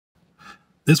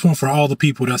This one for all the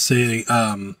people that say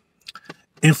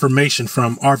information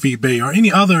from RV Bay or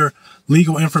any other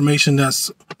legal information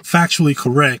that's factually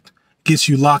correct gets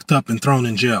you locked up and thrown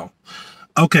in jail.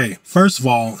 Okay, first of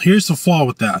all, here's the flaw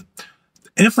with that.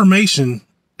 Information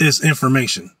is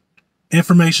information.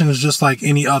 Information is just like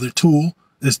any other tool.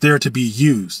 It's there to be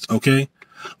used, okay?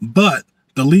 But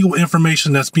the legal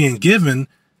information that's being given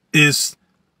is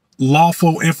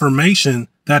lawful information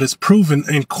that is proven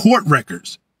in court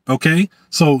records, okay?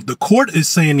 So the court is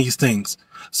saying these things.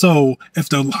 So if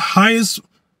the highest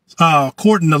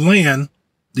court in the land,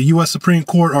 the U.S. Supreme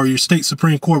Court or your state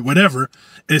Supreme Court, whatever,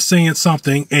 is saying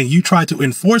something and you try to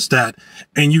enforce that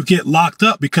and you get locked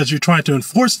up because you're trying to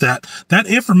enforce that, that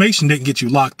information didn't get you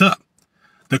locked up.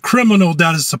 The criminal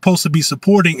that is supposed to be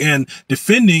supporting and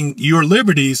defending your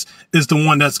liberties is the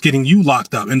one that's getting you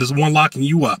locked up and is the one locking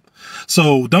you up.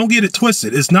 So don't get it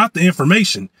twisted. It's not the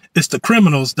information. It's the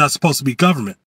criminals that's supposed to be government.